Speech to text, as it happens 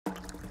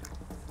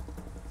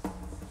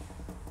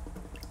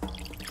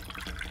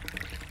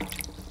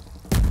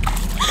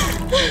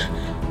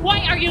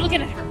are you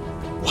looking at her?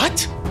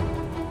 What?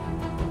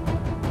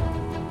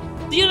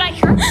 Do you like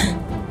her?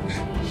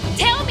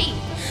 Tell me!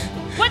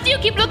 What do you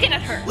keep looking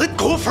at her? Let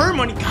go of her,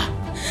 Monica!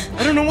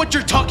 I don't know what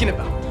you're talking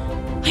about.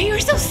 Oh, you're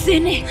so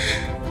cynic.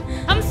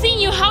 I'm seeing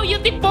you how you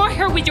devour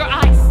her with your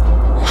eyes.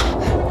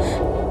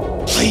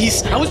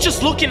 Please, I was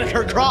just looking at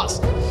her cross.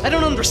 I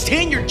don't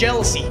understand your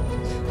jealousy.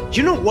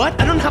 You know what?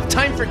 I don't have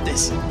time for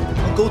this.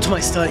 I'll go to my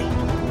study.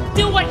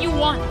 Do what you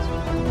want.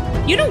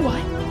 You know what?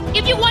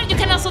 If you want, you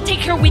can also take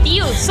her with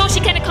you so she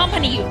can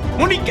accompany you.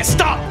 Monica,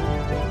 stop!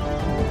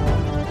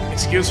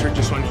 Excuse her,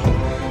 just one.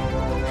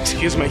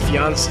 Excuse my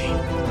fiancé.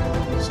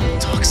 So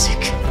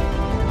toxic.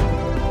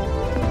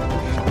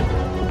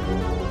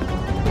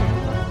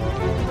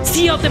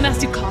 See all the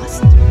mess you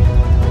caused?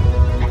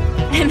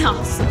 And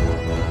also,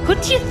 who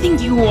do you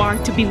think you are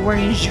to be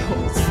wearing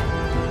shoes?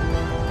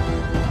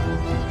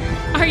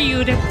 Are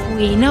you the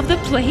queen of the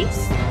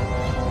place?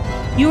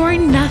 You are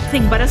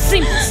nothing but a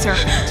simple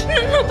servant.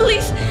 No,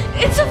 please.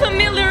 It's a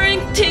familiar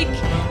antique.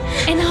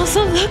 And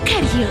also look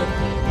at you.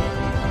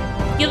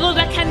 You look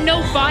like a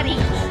nobody.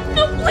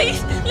 No,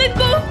 please. Let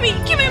go of me.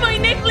 Give me my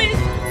necklace.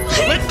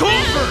 Please. Let go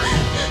of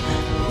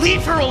her!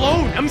 Leave her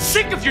alone! I'm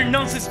sick of your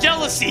nonsense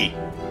jealousy!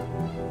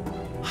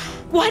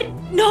 What?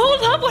 No,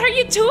 love, what are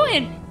you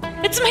doing?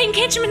 It's my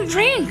engagement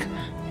ring.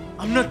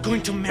 I'm not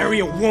going to marry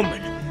a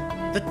woman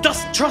that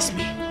doesn't trust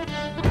me.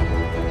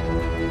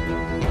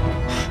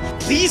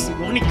 Please,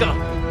 Monica,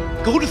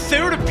 go to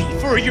therapy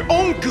for your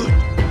own good.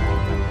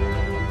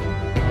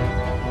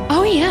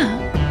 Oh, yeah?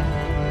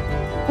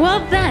 Well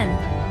then,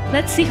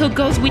 let's see who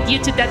goes with you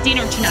to that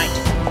dinner tonight.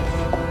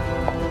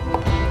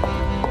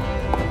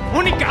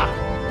 Monica!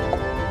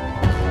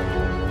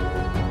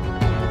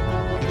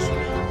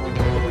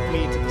 Come with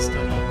me to the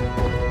study.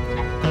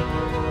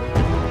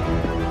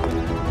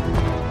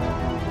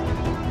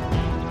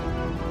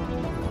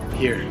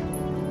 Here.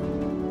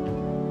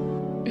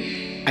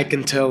 I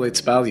can tell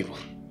it's valuable.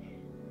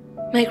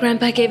 My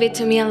grandpa gave it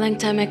to me a long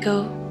time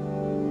ago.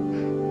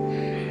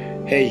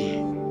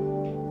 Hey,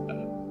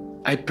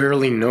 I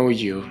barely know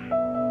you.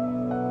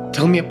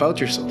 Tell me about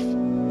yourself.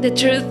 The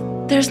truth,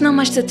 there's not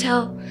much to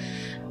tell.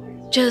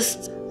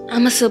 Just,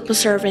 I'm a simple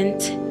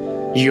servant.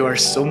 You are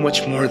so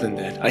much more than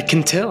that. I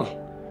can tell.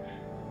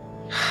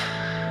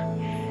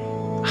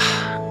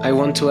 I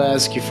want to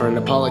ask you for an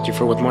apology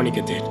for what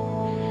Monica did.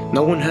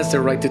 No one has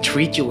the right to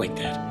treat you like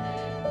that.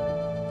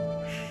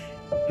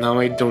 Now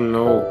I don't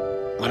know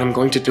what I'm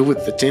going to do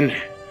with the dinner.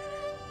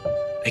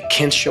 I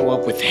can't show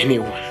up with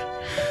anyone.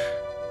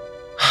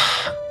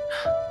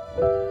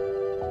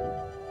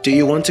 Do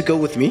you want to go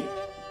with me?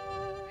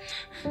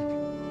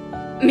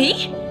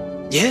 Me?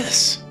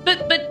 Yes.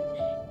 But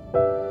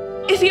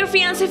if your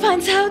fiancé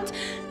finds out,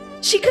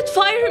 she could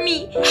fire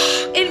me.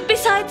 And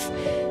besides,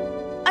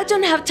 I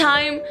don't have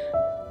time,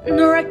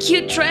 nor a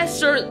cute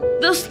dress or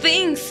those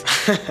things.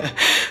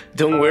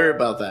 Don't worry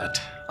about that.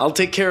 I'll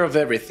take care of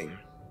everything.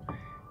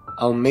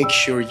 I'll make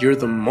sure you're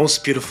the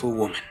most beautiful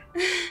woman.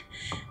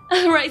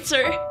 All right,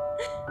 sir.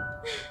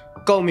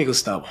 Call me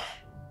Gustavo.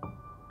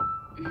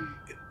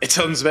 It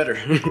sounds better.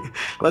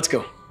 Let's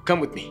go. Come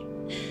with me.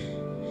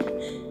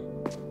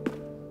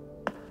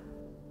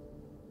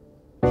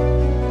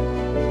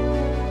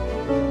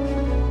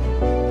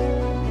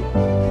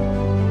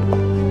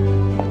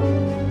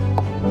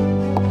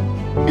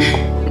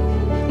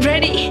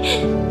 Ready?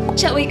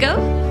 Shall we go?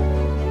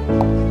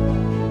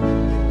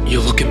 You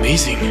look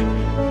amazing.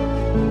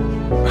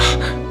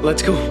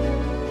 Let's go.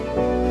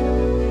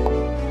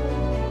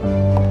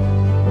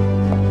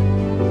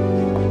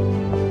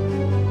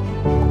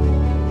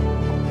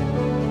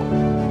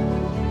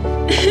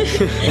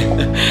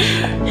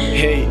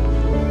 Hey,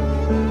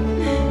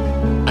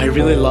 I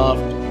really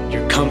loved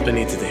your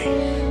company today.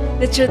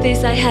 The truth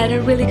is, I had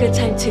a really good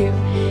time too.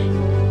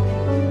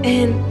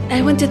 And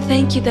I want to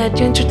thank you that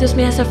you introduced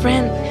me as a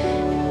friend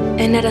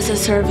and not as a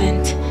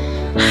servant.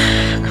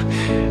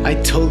 I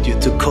told you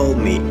to call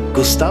me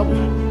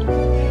Gustavo.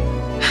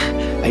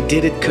 I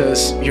did it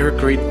because you're a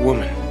great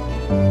woman.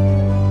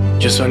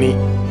 Giovanni,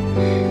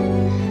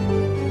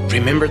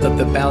 remember that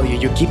the value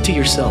you keep to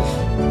yourself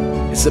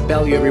is the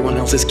value everyone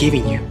else is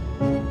giving you.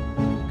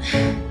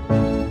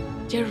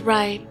 You're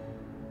right.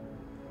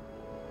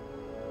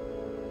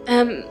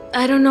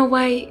 I don't know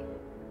why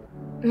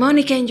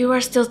Monica and you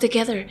are still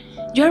together.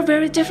 You're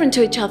very different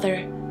to each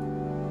other.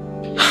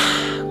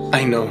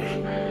 I know.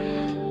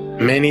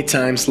 Many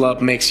times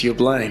love makes you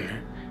blind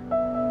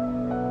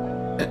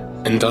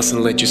and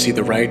doesn't let you see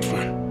the right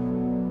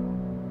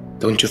one.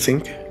 Don't you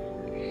think?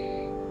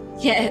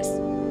 Yes.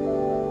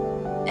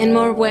 And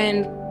more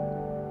when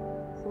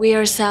we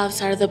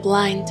ourselves are the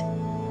blind.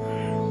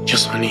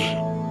 Giovanni,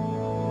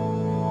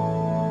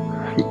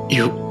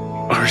 you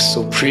are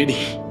so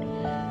pretty.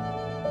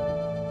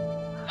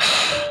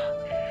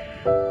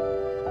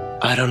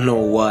 I don't know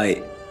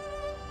why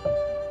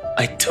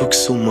I took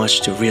so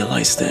much to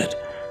realize that.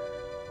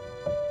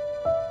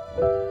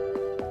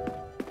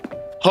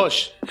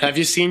 Hosh, have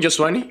you seen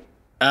Giovanni?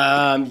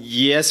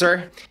 Yes,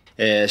 sir.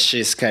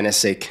 She's kind of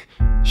sick.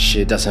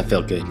 She doesn't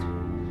feel good.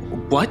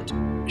 What?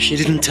 She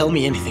didn't tell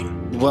me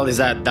anything. Well,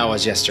 that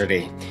was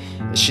yesterday.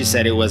 She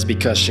said it was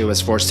because she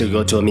was forced to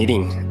go to a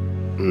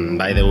meeting.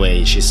 By the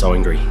way, she's so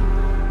angry.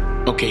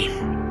 Okay,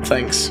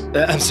 thanks.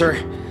 I'm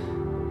sorry.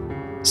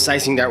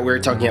 Sizing that we're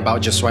talking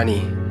about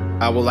Joswani,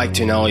 I would like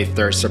to know if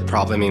there's a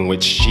problem in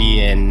which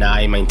she and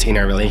I maintain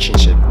a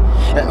relationship.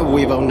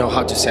 We both know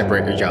how to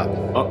separate your job.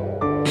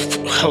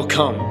 How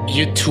come?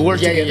 You two are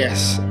together?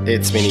 Yes.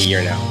 It's been a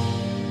year now.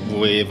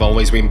 We've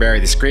always been very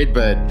discreet,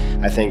 but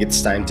I think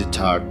it's time to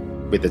talk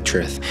with the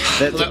truth.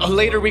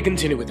 Later we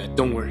continue with that,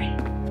 don't worry.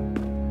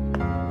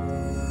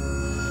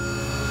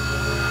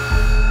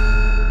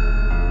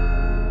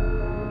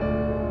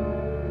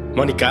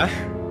 Monica,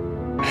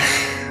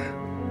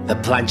 the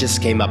plan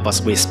just came up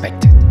as we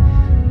expected.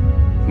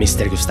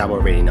 Mr. Gustavo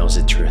already knows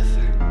the truth.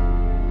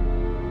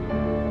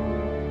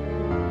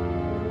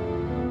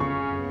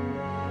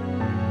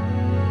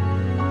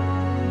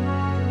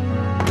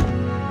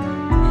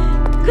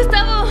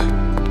 Gustavo!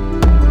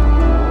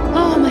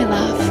 Oh, my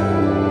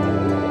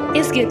love.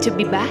 It's good to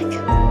be back.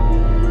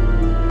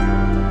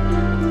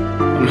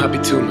 I'm happy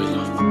too, my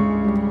love.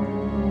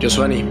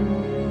 Joswani,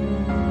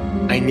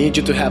 I need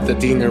you to have the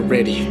dinner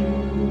ready.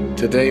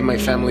 Today my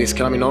family is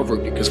coming over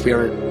because we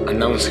are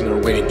announcing our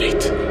wedding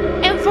date.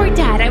 And for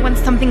that, I want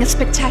something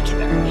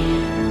spectacular.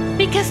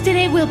 Because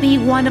today will be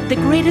one of the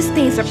greatest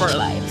days of our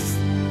lives.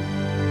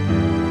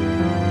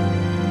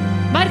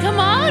 But come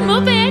on,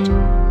 move it!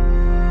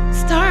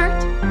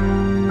 Start.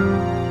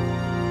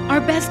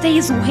 Our best day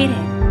is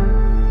waiting.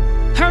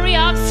 Hurry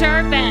up,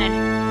 servant.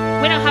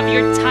 We don't have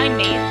your time,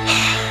 maid.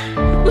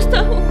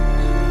 Gustavo!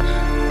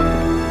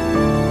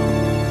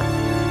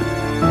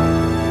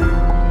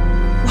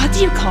 What do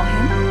you call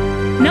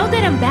him? Now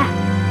that I'm back,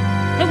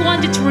 I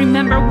want you to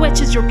remember which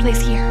is your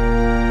place here.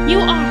 You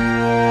are,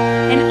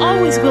 and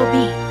always will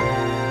be,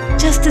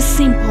 just a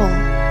simple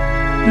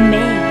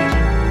maid.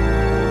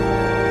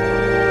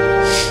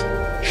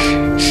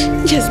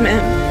 Yes,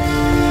 ma'am.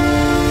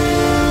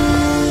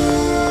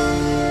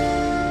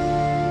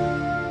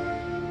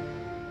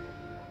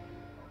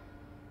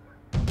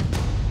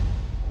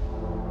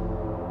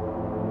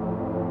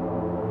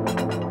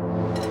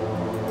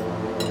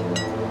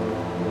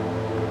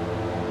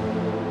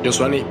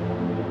 Joswani,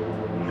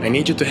 I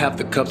need you to have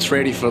the cups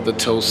ready for the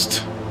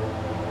toast.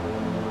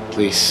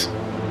 Please.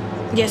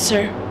 Yes,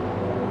 sir.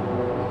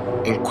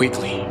 And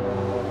quickly.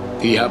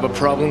 Do you have a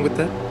problem with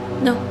that?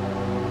 No.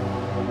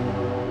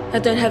 I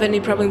don't have any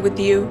problem with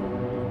you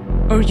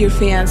or your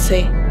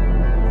fiancé.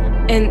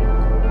 And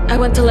I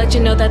want to let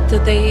you know that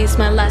today is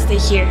my last day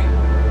here.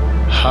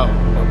 How?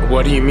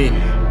 What do you mean?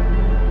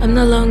 I'm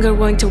no longer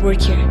going to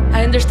work here.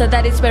 I understand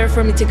that it's better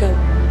for me to go.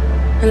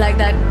 And like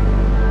that,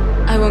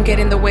 I won't get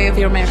in the way of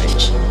your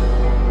marriage.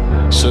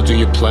 So do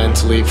you plan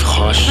to leave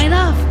Hush? My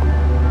love,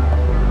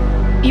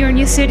 your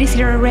new suit is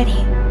here already.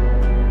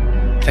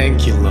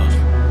 Thank you, love.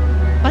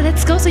 But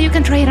let's go so you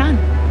can try it on.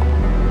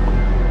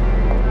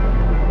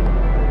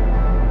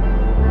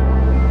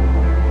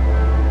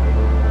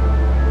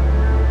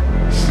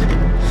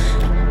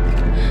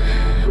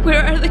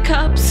 Where are the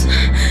cups?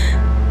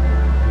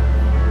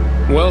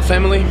 Well,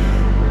 family,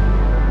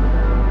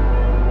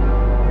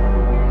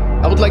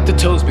 I would like to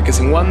toast because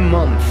in 1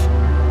 month,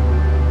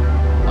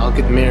 I'll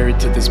get married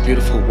to this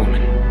beautiful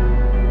woman.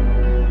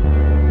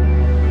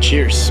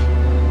 Cheers.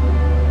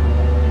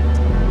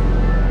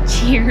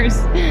 Cheers.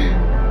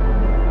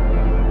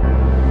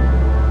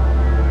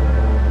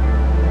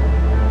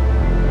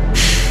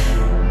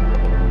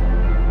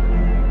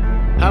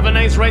 Have a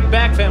nice ride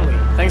back, family.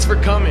 Thanks for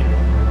coming.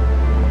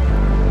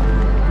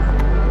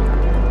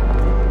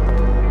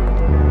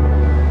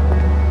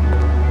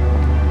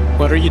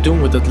 What are you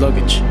doing with that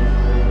luggage?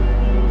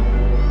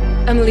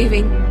 I'm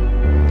leaving.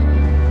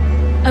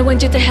 I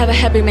want you to have a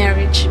happy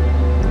marriage.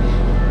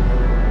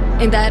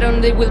 And that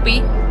only will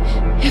be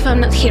if I'm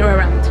not here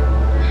around.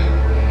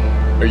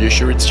 Are you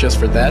sure it's just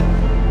for that?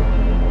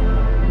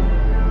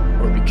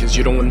 Or because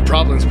you don't want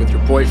problems with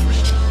your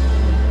boyfriend?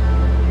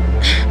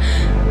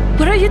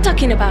 What are you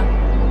talking about?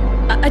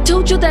 I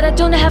told you that I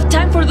don't have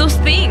time for those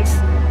things.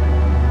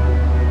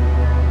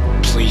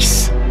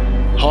 Please.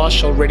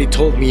 Hosh already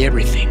told me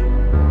everything.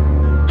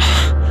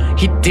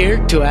 He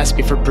dared to ask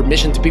me for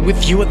permission to be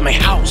with you at my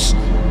house.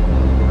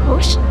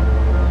 Hosh?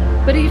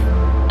 But if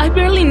I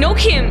barely know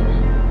him.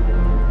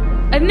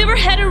 I've never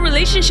had a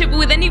relationship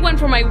with anyone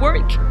for my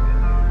work.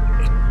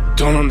 I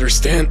don't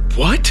understand.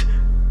 What?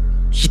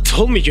 He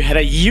told me you had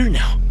a year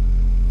now.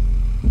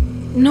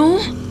 No,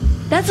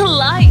 that's a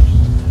lie.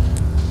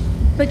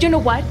 But you know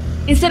what?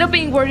 Instead of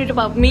being worried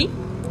about me,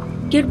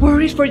 get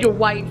worried for your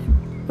wife,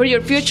 for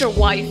your future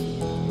wife.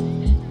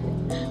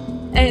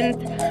 And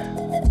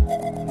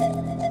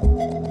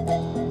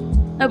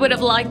I would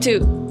have liked to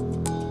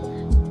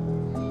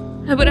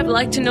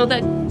know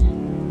that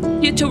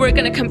you two were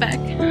gonna come back.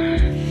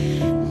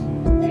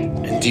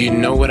 And do you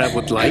know what I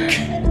would like?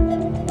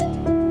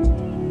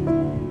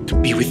 To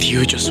be with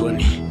you,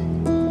 Joswani.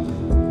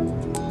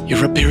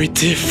 You're a very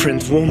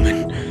different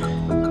woman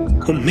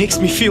who makes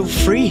me feel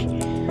free.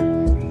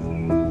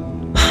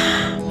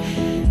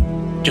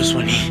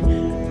 Joswani,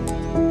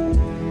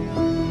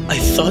 I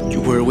thought you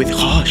were with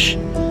Hosh.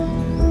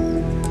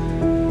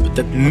 But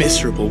that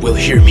miserable will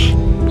hear me.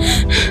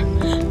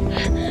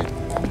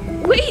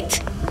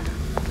 Wait!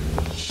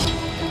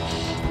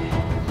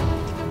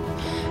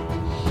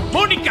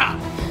 Monica!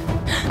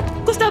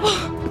 Gustavo,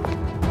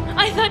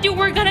 I thought you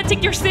were gonna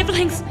take your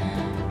siblings.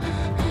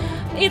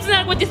 It's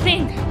not what you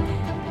think.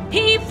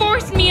 He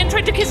forced me and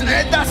tried to kiss me.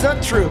 That's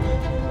not true.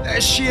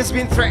 She has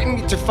been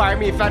threatening to fire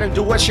me if I don't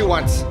do what she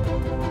wants.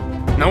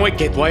 Now I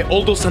get why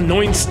all those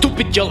annoying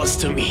stupid jealous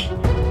to me.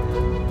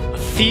 A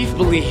thief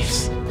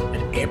believes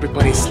that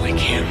everybody's like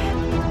him.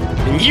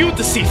 And you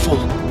deceitful.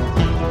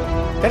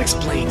 That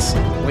explains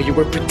why you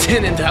were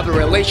pretending to have a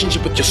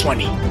relationship with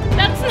Joswani.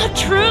 That's not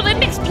true. Let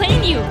me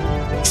explain you.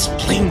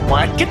 Explain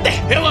what? Get the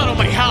hell out of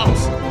my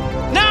house!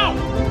 Now!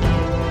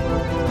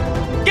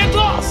 Get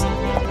lost!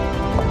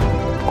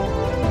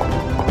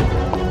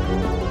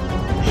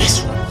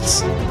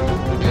 Miserables.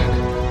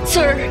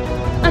 Sir,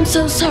 I'm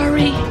so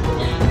sorry.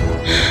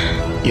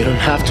 You don't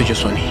have to,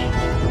 Joswani.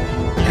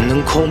 And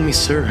don't call me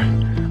sir.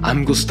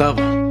 I'm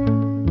Gustavo.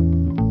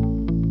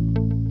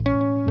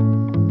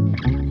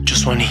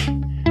 Joswani,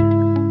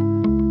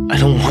 I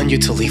don't want you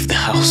to leave the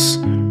house.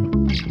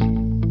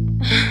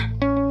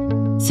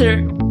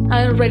 Sir,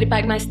 I already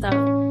packed my stuff.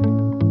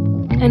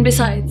 And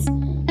besides,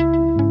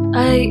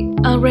 I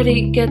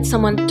already get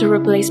someone to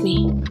replace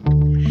me.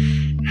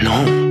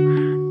 No,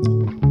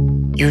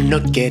 you're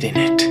not getting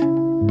it.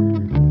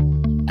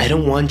 I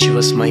don't want you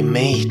as my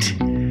maid.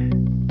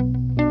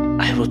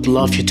 I would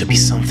love you to be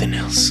something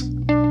else.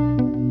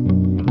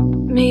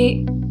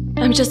 Me,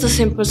 I'm just a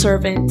simple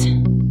servant.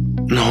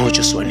 No,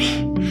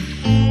 Joswani.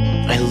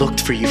 I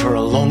looked for you for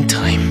a long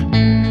time.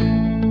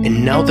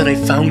 And now that I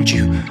found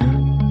you,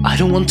 I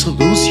don't want to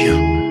lose you.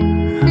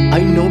 I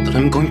know that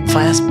I'm going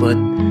fast, but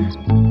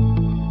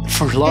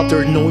for love there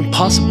are no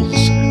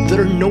impossibles.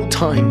 There are no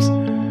times.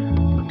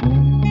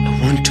 I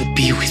want to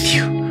be with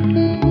you.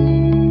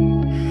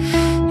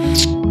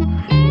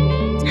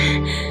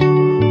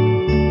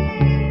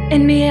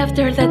 And me,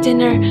 after that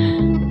dinner,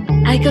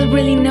 I could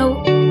really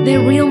know the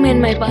real man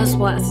my boss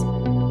was.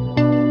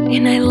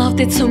 And I loved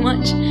it so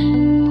much.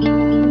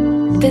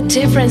 The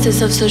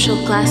differences of social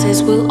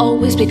classes will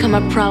always become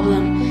a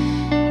problem.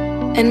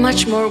 And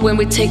much more when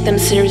we take them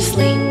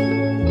seriously.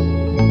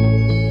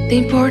 The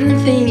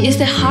important thing is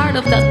the heart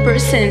of that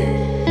person,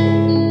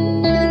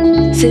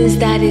 since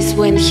that is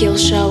when he'll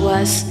show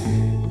us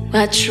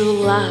what true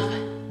love